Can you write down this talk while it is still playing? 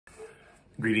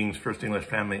Greetings, First English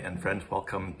family and friends.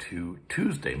 Welcome to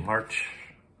Tuesday, March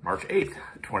 8th,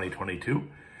 2022.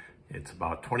 It's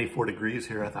about 24 degrees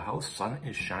here at the house. Sun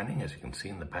is shining, as you can see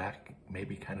in the back,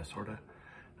 maybe kind of, sort of.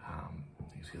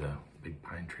 You see the big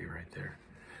pine tree right there.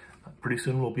 Pretty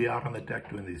soon we'll be out on the deck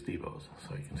doing these devos,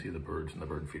 so you can see the birds and the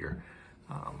bird feeder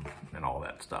and all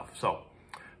that stuff. So,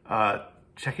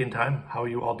 check-in time. How are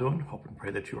you all doing? Hope and pray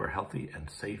that you are healthy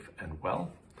and safe and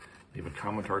well. Leave a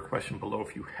comment or a question below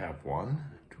if you have one.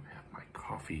 I do have my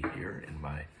coffee here in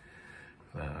my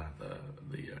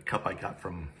the cup I got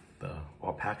from the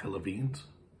Alpaca Levines,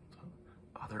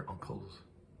 other uncles,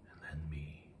 and then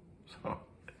me. So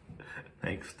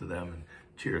thanks to them and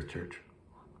cheers, church.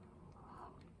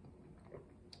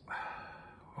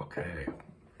 Okay.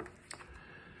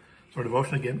 So our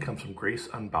devotion again comes from Grace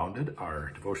Unbounded, our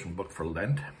devotion book for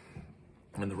Lent.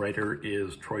 And the writer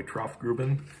is Troy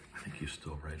Troft-Gruben. I think he's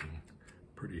still writing,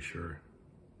 pretty sure.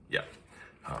 Yeah,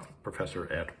 professor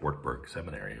at Wartburg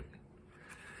Seminary.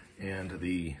 And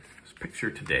the picture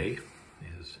today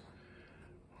is,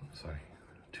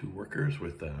 two workers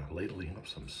with ladling up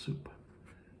some soup.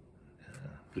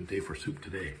 Good day for soup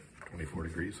today, 24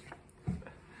 degrees.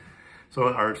 So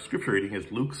our scripture reading is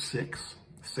Luke 6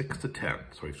 to 10.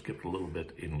 So we've skipped a little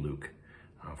bit in Luke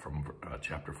from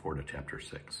chapter 4 to chapter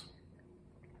 6.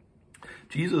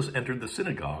 Jesus entered the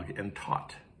synagogue and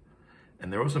taught,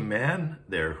 and there was a man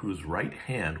there whose right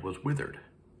hand was withered.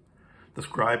 The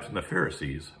scribes and the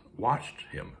Pharisees watched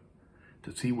him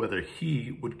to see whether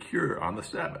he would cure on the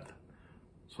Sabbath,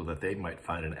 so that they might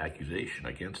find an accusation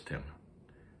against him.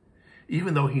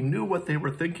 Even though he knew what they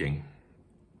were thinking,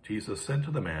 Jesus said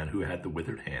to the man who had the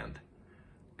withered hand,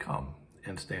 "Come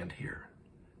and stand here."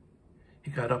 He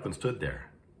got up and stood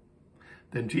there.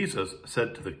 Then Jesus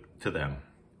said to them,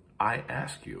 "I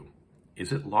ask you,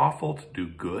 is it lawful to do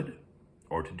good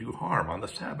or to do harm on the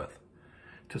Sabbath,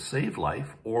 to save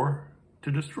life or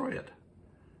to destroy it?"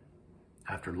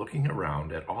 After looking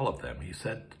around at all of them, he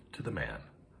said to the man,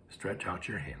 "Stretch out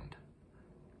your hand."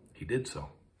 He did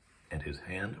so, and his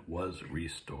hand was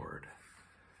restored.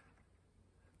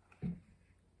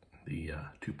 The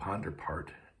to ponder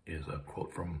part is a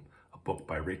quote from a book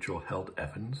by Rachel Held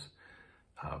Evans.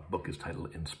 Book is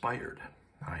titled Inspired.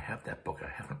 I have that book. I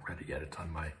haven't read it yet. It's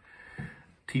on my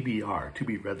TBR, to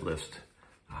be read list.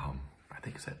 I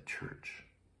think it's at church.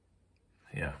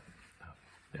 Yeah.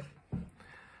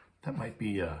 That might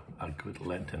be a good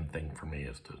Lenten thing for me,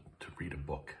 is to read a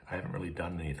book. I haven't really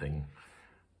done anything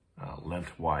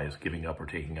Lent-wise, giving up or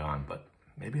taking on, but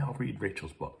maybe I'll read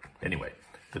Rachel's book. Anyway,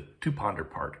 the to ponder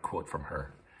part, quote from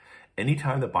her.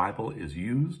 "Anytime the Bible is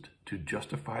used to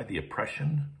justify the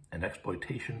oppression and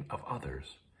exploitation of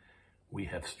others, we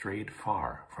have strayed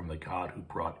far from the God who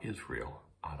brought Israel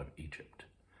out of Egypt."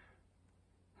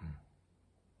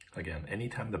 Again,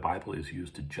 anytime the Bible is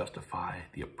used to justify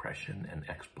the oppression and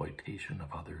exploitation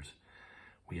of others,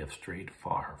 we have strayed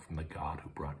far from the God who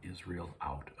brought Israel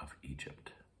out of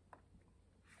Egypt.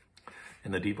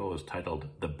 And the Devo is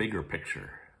titled The Bigger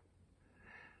Picture.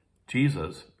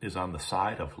 Jesus is on the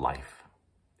side of life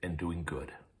and doing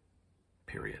good,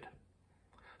 period.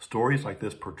 Stories like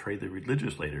this portray the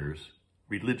religious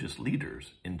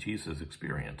leaders in Jesus'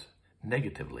 experience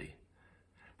negatively,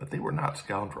 but they were not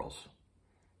scoundrels.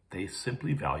 They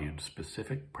simply valued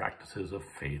specific practices of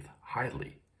faith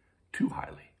highly, too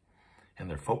highly, and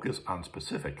their focus on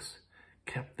specifics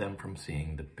kept them from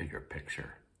seeing the bigger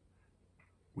picture.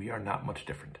 We are not much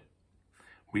different.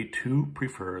 We too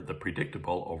prefer the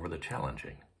predictable over the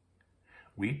challenging.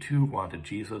 We too want a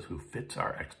Jesus who fits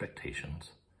our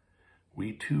expectations.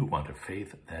 We too want a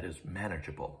faith that is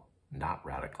manageable, not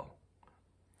radical.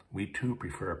 We too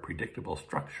prefer a predictable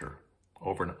structure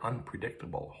over an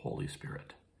unpredictable Holy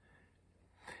Spirit.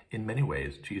 In many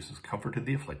ways, Jesus comforted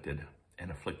the afflicted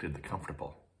and afflicted the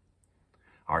comfortable.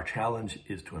 Our challenge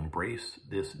is to embrace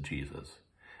this Jesus,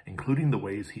 including the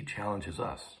ways he challenges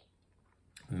us,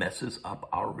 messes up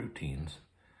our routines,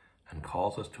 and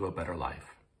calls us to a better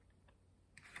life.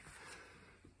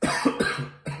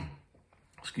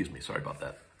 Excuse me, sorry about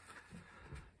that.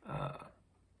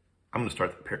 I'm going to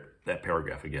start that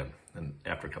paragraph again, and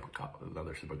after a cup of coffee,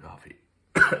 another sip of coffee.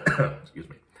 Excuse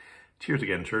me. Cheers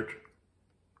again, church.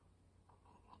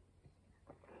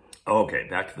 Okay,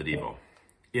 back to the Devo.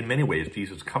 In many ways,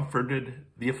 Jesus comforted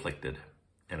the afflicted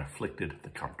and afflicted the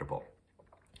comfortable.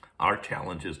 Our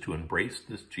challenge is to embrace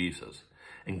this Jesus,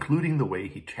 including the way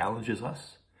he challenges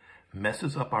us,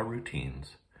 messes up our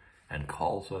routines, and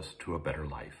calls us to a better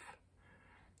life.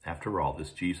 After all,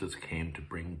 this Jesus came to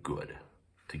bring good,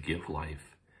 to give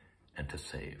life, and to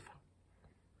save.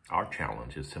 Our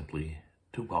challenge is simply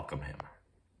to welcome him.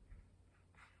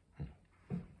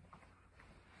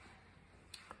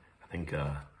 think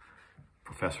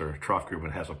Professor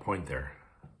Troftgruben has a point there.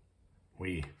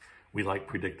 We like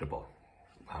predictable.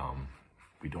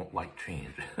 We don't like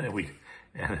change.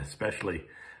 And especially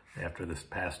after this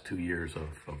past 2 years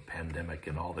of pandemic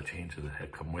and all the changes that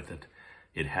have come with it,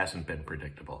 it hasn't been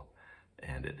predictable,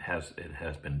 and it has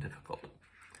been difficult.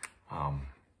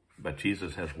 But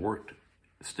Jesus has worked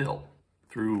still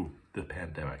through the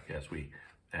pandemic as we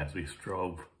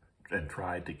strove and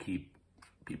tried to keep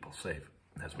people safe,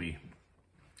 as we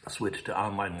switched to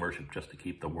online worship just to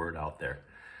keep the word out there,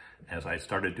 as I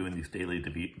started doing these daily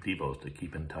devos to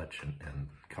keep in touch and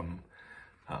come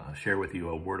share with you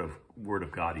a word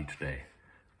of God each day.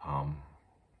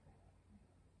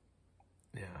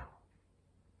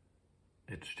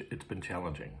 It's been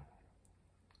challenging,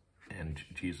 and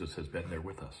Jesus has been there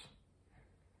with us.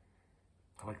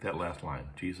 I like that last line.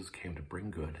 Jesus came to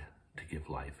bring good, to give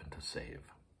life, and to save.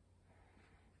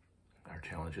 Our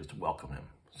challenge is to welcome him.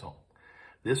 So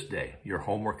this day, your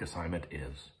homework assignment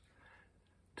is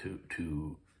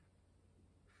to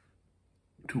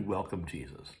welcome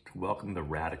Jesus, to welcome the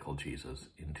radical Jesus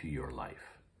into your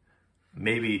life.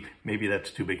 Maybe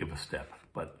that's too big of a step,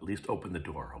 but at least open the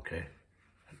door, okay?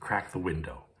 Crack the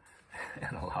window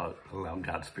and allow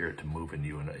God's Spirit to move in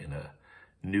you in a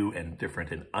new and different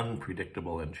and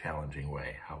unpredictable and challenging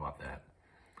way. How about that?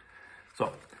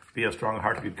 So be a strong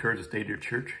heart, good courage to stay to your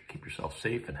church. Keep yourself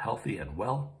safe and healthy and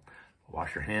well.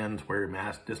 Wash your hands, wear your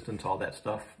mask, distance, all that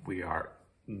stuff.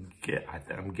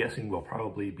 I'm guessing we'll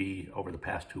probably be over the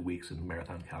past 2 weeks in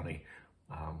Marathon County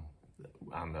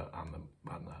on the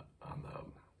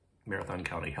Marathon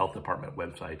County Health Department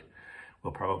website.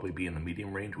 We'll probably be in the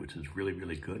medium range, which is really,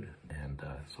 really good, and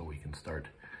so we can start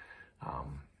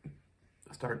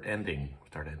ending.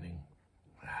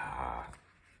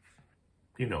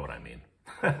 You know what I mean.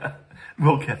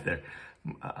 We'll get there.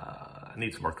 I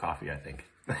need some more coffee, I think.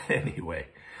 Anyway,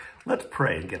 let's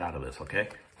pray and get out of this, okay?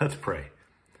 Let's pray.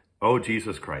 Oh,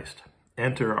 Jesus Christ,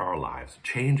 enter our lives,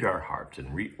 change our hearts,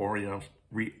 and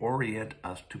reorient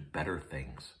us to better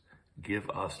things. Give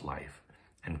us life,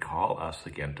 and call us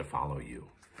again to follow you.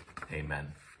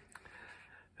 Amen.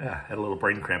 Had a little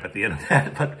brain cramp at the end of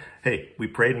that, but hey, we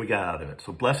prayed and we got out of it.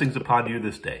 So blessings upon you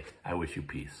this day. I wish you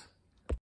peace.